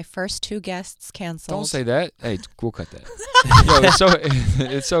said my first two guests canceled. Don't say that. Hey, we'll cut that. Yo,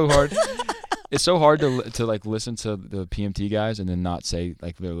 it's so hard. It's so hard to like listen to the PMT guys and then not say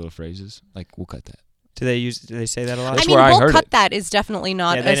like their little phrases. Like we'll cut that. Do they say that a lot? That's I mean, where I we'll heard cut it. that is definitely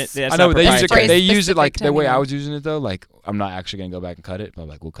not Yeah, a they- s- that's I know, not but they use it. proprietary. They use it like Specific to the way I anyone. was using it though. Like I'm not actually gonna go back and cut it, but I'm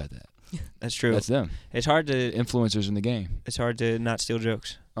like we'll cut that. That's true. That's them. It's hard to Influencers in the game. not steal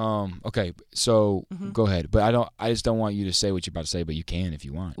jokes. Okay, so Mhm. go ahead. But I just don't want you to say what you're about to say, but you can if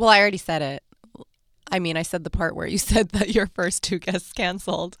you want. Well, I already said it. I mean, I said the part where you said that your first two guests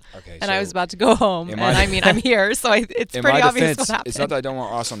canceled, Okay. and I was about to go home. in And my- I mean, I'm here, so it's In pretty my obvious defense, what happened. it's not that I don't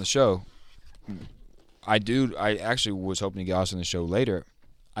want Asa on the show. I actually was hoping to get Asa on the show later.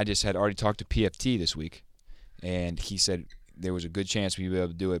 I just had already talked to PFT this week, and he said there was a good chance we'd be able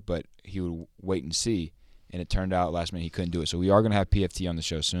to do it, but he would wait and see. And it turned out last minute he couldn't do it. So we are going to have PFT on the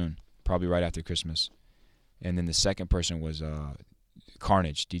show soon, probably right after Christmas. And then the second person was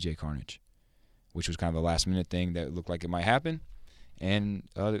Carnage, DJ Carnage, which was kind of a last minute thing that looked like it might happen. And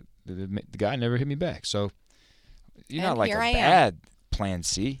the guy never hit me back. So you're not And like here a I am. bad plan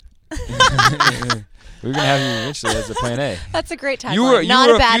C. We're gonna have you eventually as a plan A. That's a great tagline. You were Not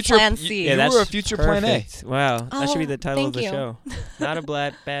a bad future, plan You, C. you that's were a future plan A. perfect. Wow, that should be the title of thank the you. show. Not a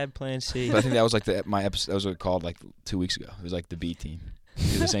bad plan C. But I think that was like my episode. That was what it called like 2 weeks ago. It was like the B team.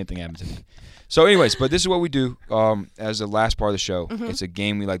 The same thing happened to me. So, anyways, but this is what we do as the last part of the show. Mhm. It's a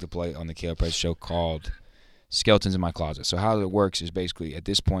game we like to play on the Caleb Price Show called Skeletons in My Closet. So how it works is basically at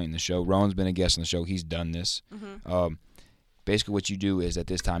this point in the show, Rone's been a guest on the show. He's done this. Mhm. Basically, what you do is at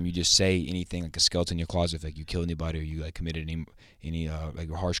this time you just say anything like a skeleton in your closet, if like you killed anybody or you like committed any like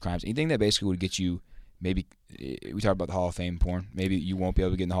harsh crimes, anything that basically would get you. Maybe we talked about the Hall of Fame porn. Maybe you won't be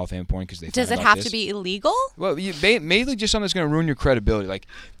able to get in the Hall of Fame porn because they. Does find it about have this. to be illegal? Well, mainly just something that's going to ruin your credibility. Like,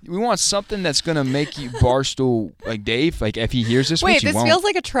 we want something that's going to make you Barstool, like Dave, like if he hears this, Wait, which he this won't. feels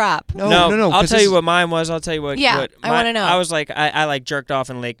like a trap. No. I'll 'cause tell this you is- what mine was. I'll tell you what. Yeah, what I wanna know. I was like, I like jerked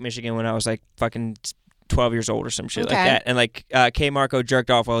off in Lake Michigan when I was like fucking 12 years old or some shit like Okay. that, and like K Marco jerked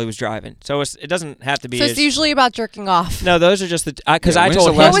off while he was driving. So it doesn't have to be. So it's usually about jerking off. No, those are just the because Yeah, I when's told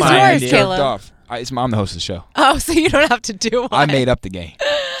the him last What was time my yours, idea. Caleb? jerked off? I'm the host of the show. Oh, so you don't have to do one. I made up the game.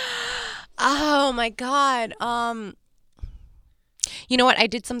 Oh my God. You know what? I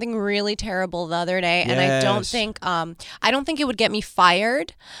did something really terrible the other day, and I don't think it would get me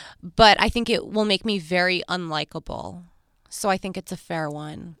fired, but I think it will make me very unlikable. So I think it's a fair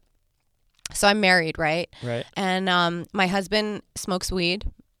one. So I'm married, right? Right. And my husband smokes weed,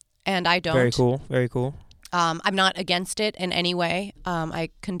 and I don't. Very cool. Very cool. I'm not against it in any way. I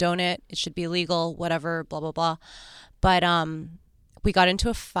condone it. It should be legal, whatever, blah, blah, blah. But we got into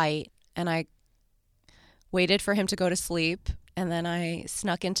a fight, and I waited for him to go to sleep, and then I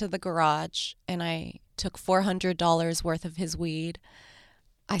snuck into the garage, and I took $400 worth of his weed.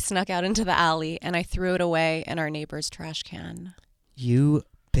 I snuck out into the alley, and I threw it away in our neighbor's trash can. You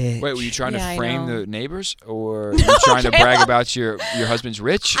bitch. Wait, were you trying Yeah, to frame I know. the neighbors, or were you trying to brag about your husband's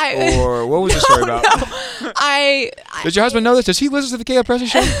rich, or what was the story about? Does your husband know this? Does he listen to the Caleb Presley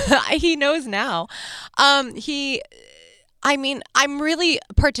show? He knows now. I'm really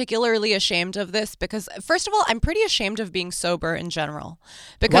particularly ashamed of this because, first of all, I'm pretty ashamed of being sober in general.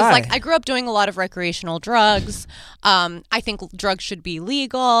 Because, Why? I grew up doing a lot of recreational drugs. I think drugs should be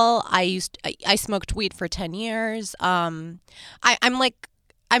legal. I smoked weed for 10 years.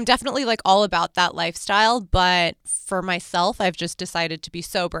 I'm definitely all about that lifestyle, but for myself, I've just decided to be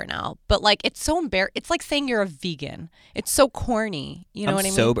sober now. But it's so embarrassing. It's like saying you're a vegan. It's so corny. You know what I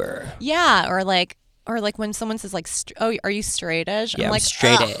mean? Sober. Yeah, or when someone says oh, are you straight edge? Yeah, I'm I'm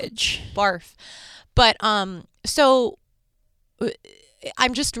straight ugh, edge. barf. But so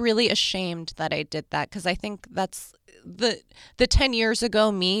I'm just really ashamed that I did that because I think that's the 10 years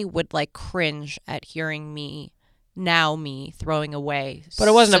ago me would cringe at hearing me throwing away. But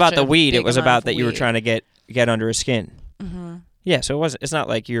it wasn't such about a the weed. It big was amount about of that you were weed. trying to get under his skin. Mm-hmm. Yeah, so it wasn't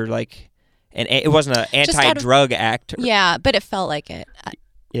like you're it wasn't an Just out of- anti-drug act. Yeah, but it felt like it.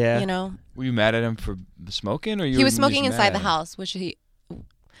 Yeah. You know, Were you mad at him for smoking, or he was smoking just inside mad the at him? house, which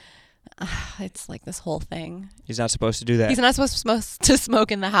it's this whole thing. He's not supposed to do that. He's not supposed to smoke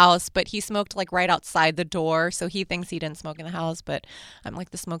in the house, but he smoked right outside the door, so he thinks he didn't smoke in the house. But I'm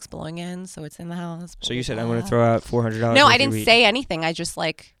the smoke's blowing in, so it's in the house. So you said I'm going to throw out $400. No, worth I of didn't weed. say anything. I just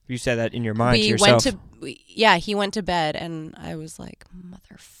You said that in your mind to we yourself. he went to bed, and I was like,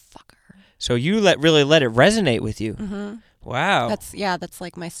 motherfucker. So you really let it resonate with you. Mm-hmm. Wow. That's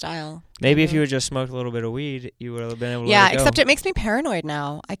my style. Maybe if you had just smoked a little bit of weed, you would have been able to Yeah, let it go. except it makes me paranoid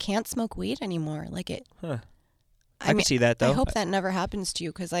now. I can't smoke weed anymore. Huh. I mean, can see that, though. I hope that never happens to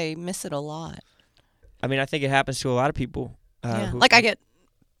you because I miss it a lot. I mean, I think it happens to a lot of people. Yeah. I get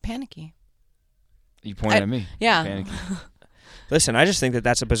panicky. You pointed at me. Yeah. Panicky. Listen, I just think that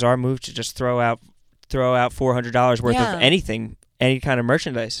that's a bizarre move to just throw out $400 worth Yeah. of anything, any kind of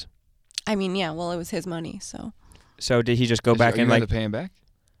merchandise. I mean, yeah. Well, it was his money, so. So did he just go back Are you and going to pay him back?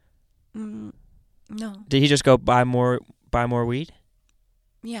 No. Did he just go buy more weed?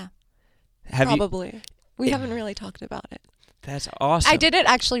 Yeah. Have probably. We haven't really talked about it. That's awesome. I did it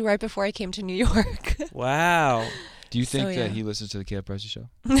actually right before I came to New York. Wow. Do you think So, yeah. that he listens to the Caleb Presley show?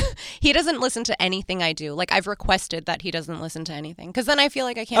 He doesn't listen to anything I do. I've requested that he doesn't listen to anything because then I feel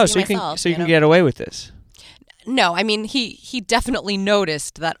like I can't be myself. So you can know? get away with this. No, I mean he definitely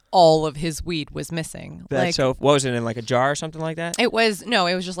noticed that all of his weed was missing. So what was it, in a jar or something like that? It was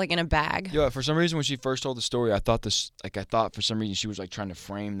just in a bag. Yeah, for some reason when she first told the story, I thought for some reason she was trying to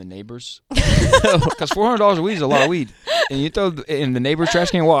frame the neighbors. Because $400 of weed is a lot of weed, and you throw it in the neighbor's trash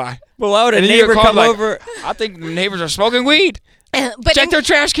can. Why? Well, why would a And then you neighbor get caught come over? I think the neighbors are smoking weed. But Check their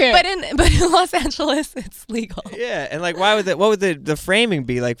trash can. But in Los Angeles, it's legal. Yeah, and why would what would the framing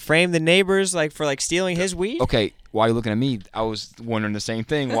be? Frame the neighbors for stealing his weed? Okay, why are you looking at me? I was wondering the same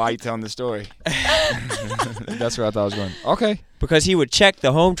thing. Why are you telling the story? That's where I thought I was going. Okay. Because he would check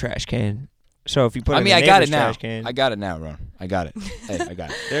the home trash can. So if you put it in the I got it neighbor's now. trash can, I got it now, Ron. I got it. Hey, I got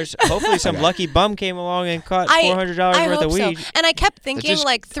it. there's hopefully some got it. lucky bum came along and caught I $400 worth hope of weed. so. And I kept thinking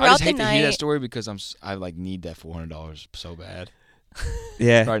I throughout just the hate to hear that night. story because I need that $400 so bad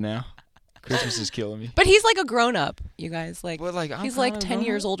Yeah. right now. Christmas is killing me. But he's a grown up, you guys. But I'm He's kinda 10 grown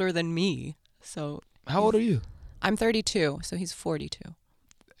years up. older than me. So How old are you? I'm 32, so he's 42.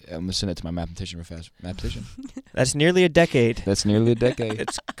 I'm gonna send it to my mathematician. That's nearly a decade. That's nearly a decade.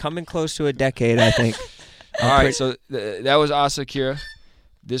 It's coming close to a decade, I think. All right, so that was Asa Akira.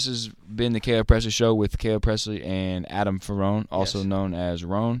 This has been the Caleb Presley Show with Caleb Presley and Adam Ferrone, also Yes. known as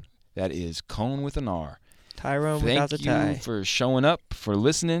Rone. That is Cone with an R. Tyrone without the Thank tie. you for showing up, for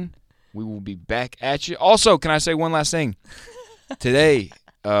listening. We will be back at you. Also, can I say one last thing? Today,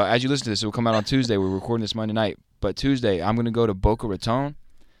 as you listen to this, it will come out on Tuesday. We're recording this Monday night. But Tuesday, I'm going to go to Boca Raton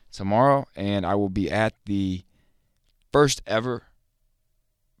tomorrow, and I will be at the first ever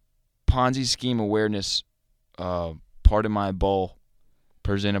Ponzi scheme awareness Part of My Bowl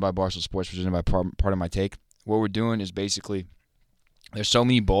presented by Barstool Sports, presented by part of my take. What we're doing is basically there's so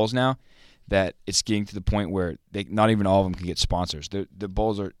many bowls now that it's getting to the point where not even all of them can get sponsors. The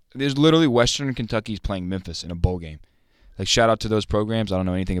bowls are – there's literally Western Kentucky's playing Memphis in a bowl game. Like, shout out to those programs. I don't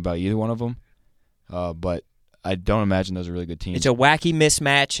know anything about either one of them, but I don't imagine those are really good teams. It's a wacky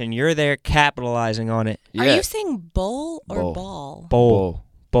mismatch, and you're there capitalizing on it. Are you saying bowl or ball?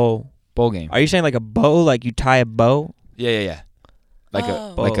 Bowl game. Are you saying like a bow, like you tie a bow? Yeah. Like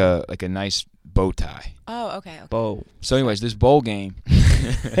a nice bow tie. Oh, okay. Bow. So anyways, this bowl game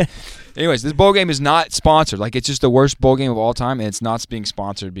is not sponsored. Like, it's just the worst bowl game of all time, and it's not being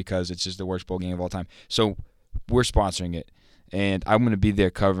sponsored because it's just the worst bowl game of all time. So we're sponsoring it, and I'm going to be there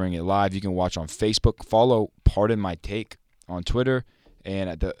covering it live. You can watch on Facebook. Follow Pardon My Take on Twitter, and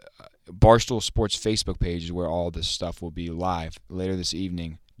at the Barstool Sports Facebook page is where all this stuff will be live later this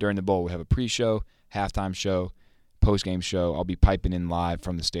evening during the bowl. We have a pre-show, halftime show, post-game show. I'll be piping in live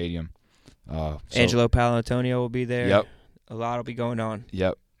from the stadium. Angelo Palantonio will be there. Yep. A lot will be going on.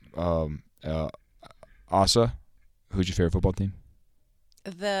 Yep. Asa, who's your favorite football team?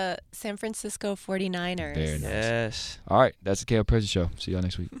 The San Francisco 49ers. Very nice. Yes. All right. That's the KO President Show. See y'all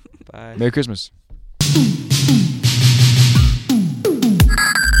next week. Bye. Merry Christmas.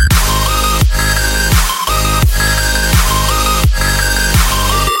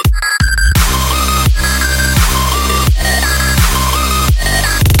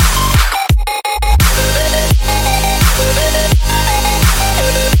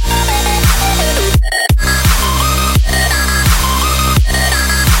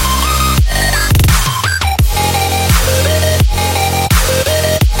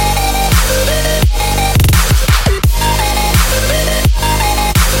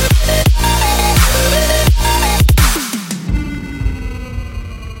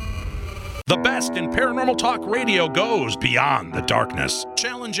 The best in paranormal talk radio goes beyond the darkness,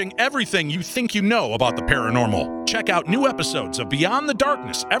 challenging everything you think you know about the paranormal. Check out new episodes of Beyond the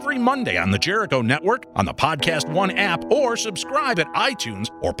Darkness every Monday on the Jericho Network, on the Podcast One app, or subscribe at iTunes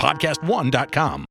or PodcastOne.com.